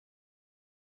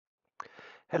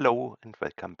Hello and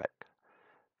welcome back.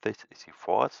 This is the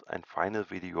fourth and final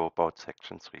video about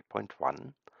section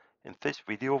 3.1. In this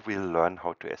video we'll learn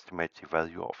how to estimate the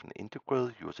value of an integral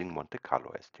using Monte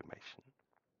Carlo estimation.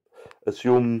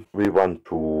 Assume we want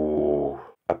to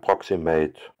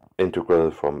approximate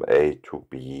integral from a to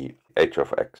b h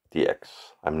of x dx.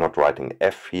 I'm not writing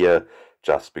f here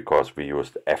just because we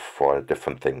used f for a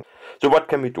different thing. So what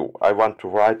can we do? I want to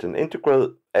write an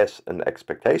integral as an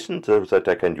expectation so that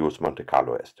I can use Monte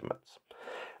Carlo estimates.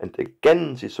 And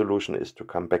again, the solution is to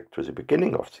come back to the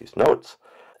beginning of these notes.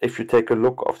 If you take a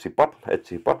look at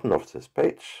the bottom of this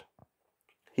page,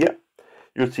 here,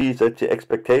 you see that the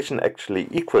expectation actually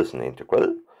equals an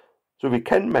integral. So we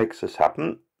can make this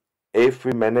happen if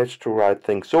we manage to write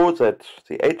things so that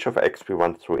the h of x we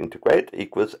want to integrate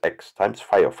equals x times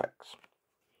phi of x.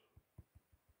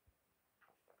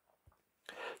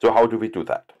 So how do we do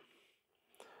that?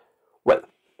 Well,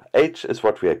 h is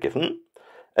what we are given,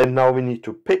 and now we need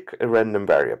to pick a random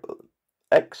variable,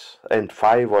 x, and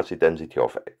phi was the density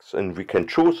of x, and we can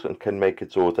choose and can make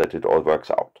it so that it all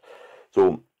works out.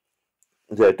 So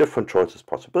there are different choices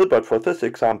possible, but for this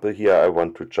example here I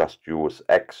want to just use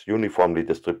x uniformly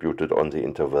distributed on the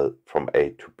interval from a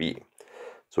to b.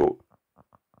 So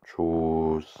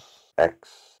choose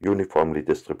x uniformly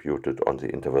distributed on the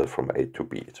interval from a to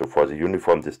b. So for the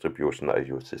uniform distribution I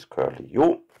use this curly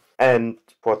u. And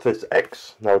for this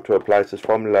x, now to apply this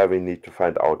formula we need to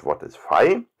find out what is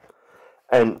phi.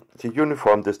 And the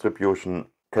uniform distribution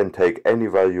can take any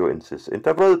value in this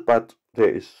interval, but there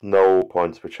is no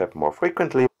points which happen more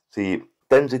frequently. The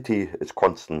density is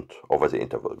constant over the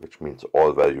interval, which means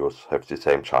all values have the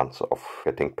same chance of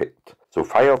getting picked. So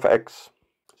phi of x,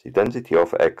 the density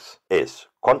of x, is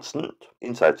constant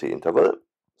inside the interval.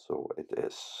 So it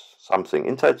is something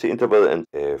inside the interval, and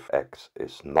if x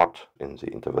is not in the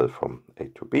interval from a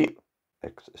to b,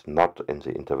 x is not in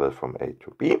the interval from a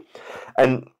to b.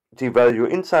 And the value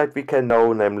inside we can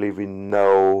know, namely we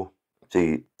know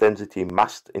the density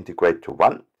must integrate to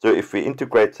 1. So if we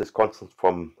integrate this constant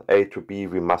from a to b,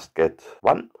 we must get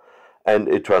 1. And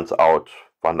it turns out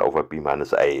 1 over b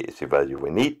minus a is the value we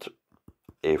need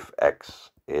if x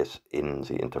is in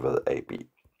the interval ab.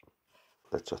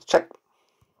 Let's just check.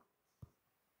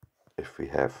 If we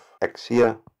have x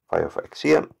here, phi of x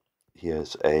here, here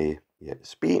is a, here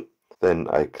is b, then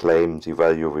I claim the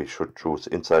value we should choose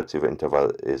inside the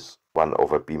interval is 1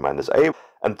 over b minus a.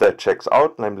 And that checks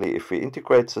out, namely if we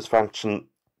integrate this function,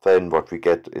 then what we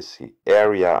get is the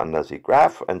area under the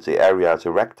graph, and the area is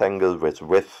a rectangle with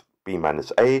width b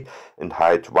minus a and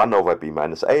height 1 over b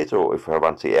minus a. So if I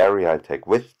want the area, I take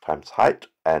width times height,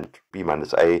 and b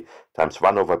minus a times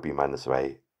 1 over b minus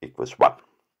a equals 1.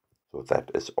 So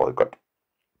that is all good.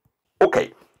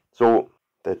 Okay, so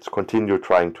let's continue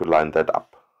trying to line that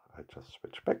up. I just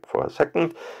switch back for a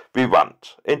second. We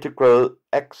want integral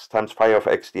x times phi of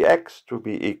x dx to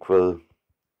be equal,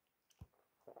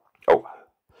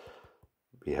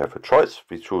 we have a choice.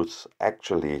 We choose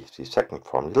actually the second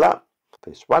formula,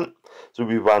 this one. So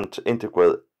we want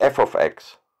integral f of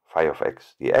x, phi of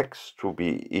x dx to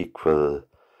be equal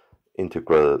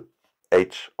integral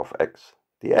h of x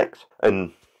dx.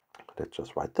 And let's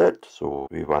just write that. So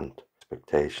we want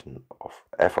expectation of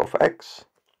f of x.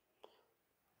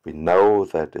 We know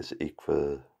that is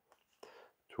equal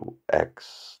to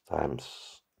x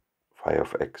times phi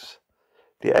of x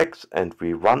dx, and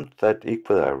we want that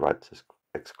equal, I write this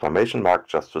exclamation mark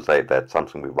just to say that's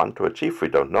something we want to achieve. We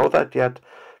don't know that yet.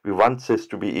 We want this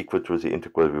to be equal to the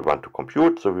integral we want to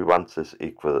compute, so we want this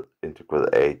equal integral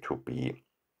a to b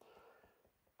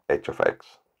h of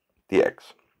x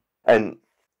dx. And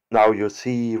now you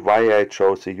see why I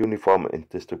chose the uniform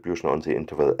distribution on the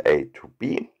interval a to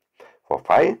b for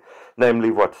phi.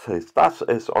 Namely, what this does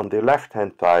is on the left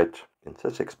hand side in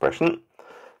this expression,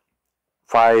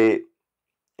 phi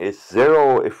is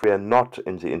 0 if we are not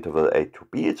in the interval a to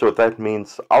b. So that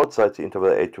means outside the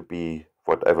interval a to b,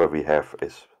 whatever we have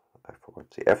is, I forgot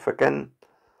the f again,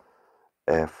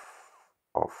 f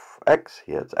of x,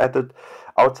 here it's added.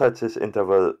 Outside this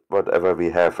interval, whatever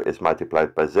we have is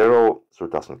multiplied by 0, so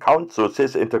it doesn't count. So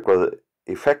this integral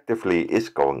effectively is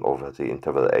going over the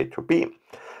interval a to b.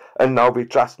 And now we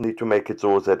just need to make it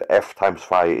so that f times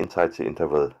phi inside the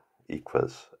interval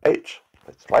equals h.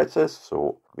 Let's write this.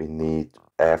 So we need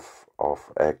f of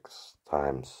x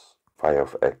times phi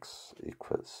of x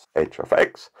equals h of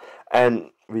x.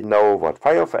 And we know what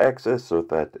phi of x is, so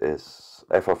that is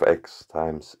f of x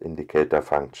times indicator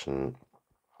function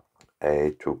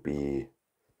a to b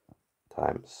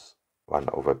times 1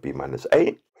 over b minus a.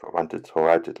 If I wanted to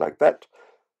write it like that.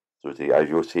 So I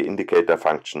use the indicator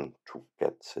function to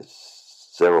get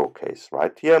this 0 case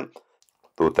right here.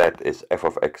 So that is f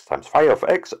of x times phi of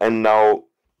x. And now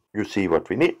you see what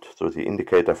we need. So the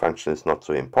indicator function is not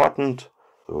so important.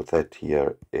 So that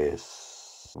here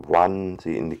is 1,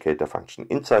 the indicator function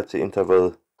inside the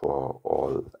interval for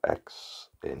all x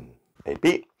in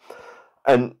AB.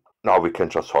 And now we can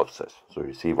just solve this. So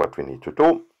you see what we need to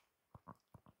do.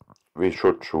 We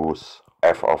should choose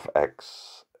f of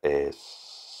x is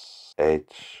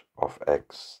h of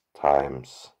x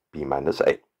times b minus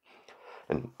a.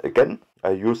 And again,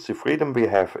 I use the freedom we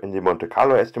have in the Monte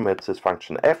Carlo estimates, this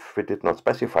function f. We did not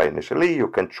specify initially. You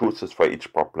can choose this for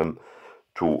each problem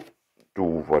to do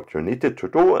what you needed to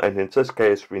do. And in this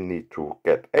case, we need to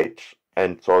get h.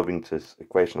 And solving this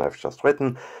equation I've just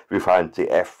written, we find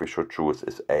the f we should choose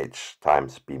is h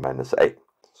times b minus a.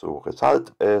 So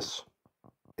result is,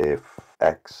 if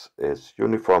x is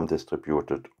uniform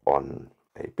distributed on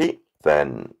AB,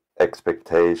 then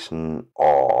expectation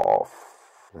of,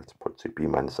 let's put the b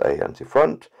minus a on the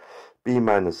front, b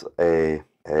minus a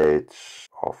h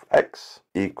of x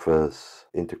equals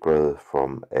integral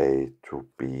from a to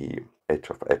b h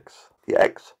of x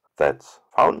dx. That's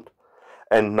found.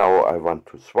 And now I want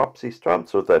to swap these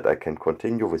terms so that I can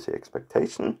continue with the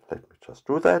expectation. Let me just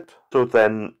do that. So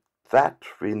then that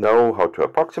we know how to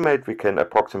approximate. We can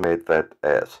approximate that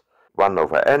as 1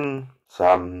 over n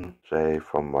sum j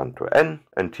from 1 to n.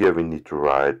 And here we need to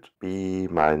write b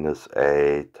minus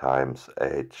a times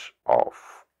h of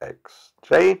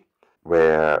xj,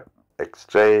 where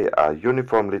xj are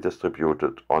uniformly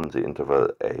distributed on the interval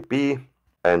ab,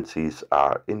 and these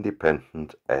are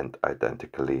independent and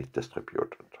identically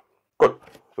distributed. Good.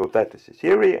 So that is the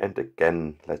theory. And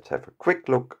again, let's have a quick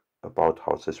look about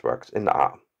how this works in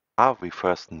R. We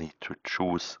first need to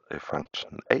choose a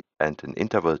function a and an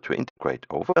interval to integrate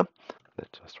over.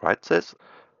 Let's just write this.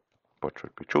 What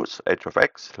should we choose? H of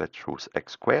x. Let's choose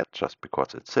x squared just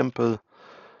because it's simple,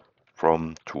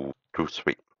 from 2 to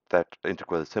 3. That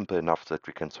integral is simple enough that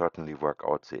we can certainly work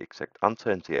out the exact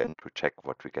answer in the end to check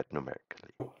what we get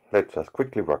numerically. Let's just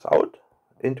quickly work out.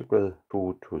 Integral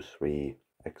 2 to 3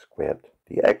 x squared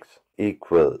dx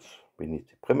equals, we need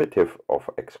the primitive of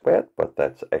x squared, but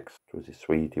that's x to the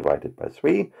 3 divided by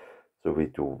 3. So we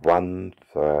do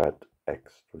 1/3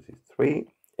 x to the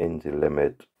 3 in the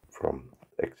limit from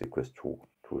x equals 2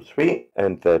 to 3.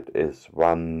 And that is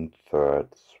 1/3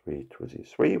 3 to the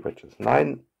 3, which is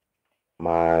 9,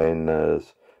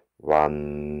 minus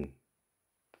 1/3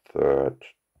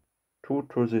 2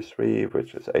 to the 3,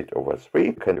 which is 8 over 3.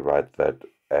 You can write that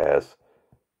as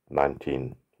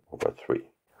 19 over 3.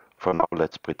 For now,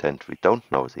 let's pretend we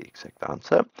don't know the exact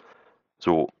answer.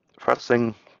 So first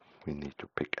thing, we need to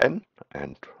pick n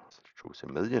and choose a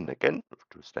million again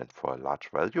to stand for a large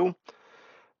value.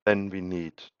 Then we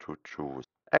need to choose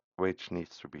x, which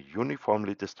needs to be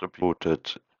uniformly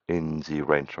distributed in the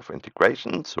range of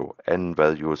integration, so n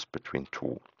values between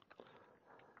 2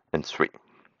 and 3.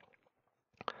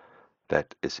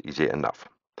 That is easy enough.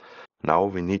 Now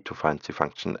we need to find the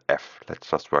function f.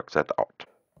 Let's just work that out.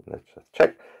 Let's just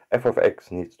check. F of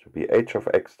x needs to be h of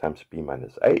x times b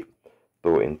minus a.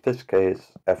 So in this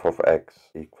case, f of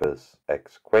x equals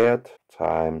x squared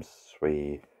times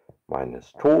 3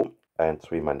 minus 2. And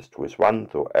 3 minus 2 is 1,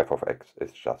 so f of x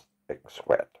is just x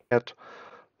squared.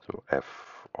 So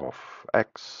f of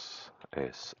x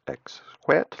is x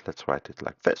squared. Let's write it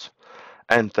like this.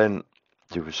 And then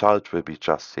the result will be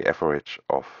just the average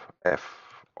of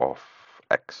f of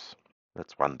x.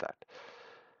 Let's run that.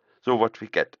 So what we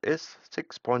get is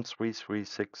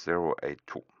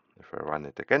 6.336082. If I run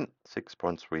it again,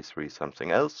 6.33 something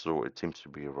else, so it seems to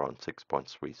be around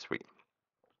 6.33.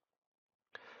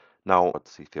 Now,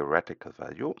 what's the theoretical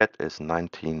value? That is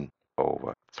 19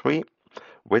 over 3,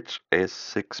 which is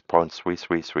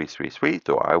 6.33333,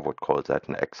 so I would call that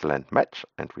an excellent match,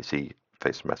 and we see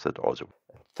this method also.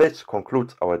 This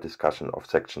concludes our discussion of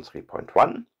section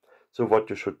 3.1. So what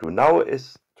you should do now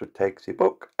is to take the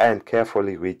book and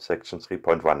carefully read section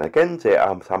 3.1 again. There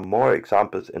are some more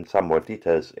examples and some more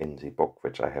details in the book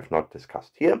which I have not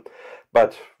discussed here,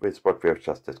 but with what we have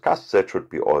just discussed, that should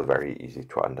be all very easy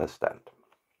to understand.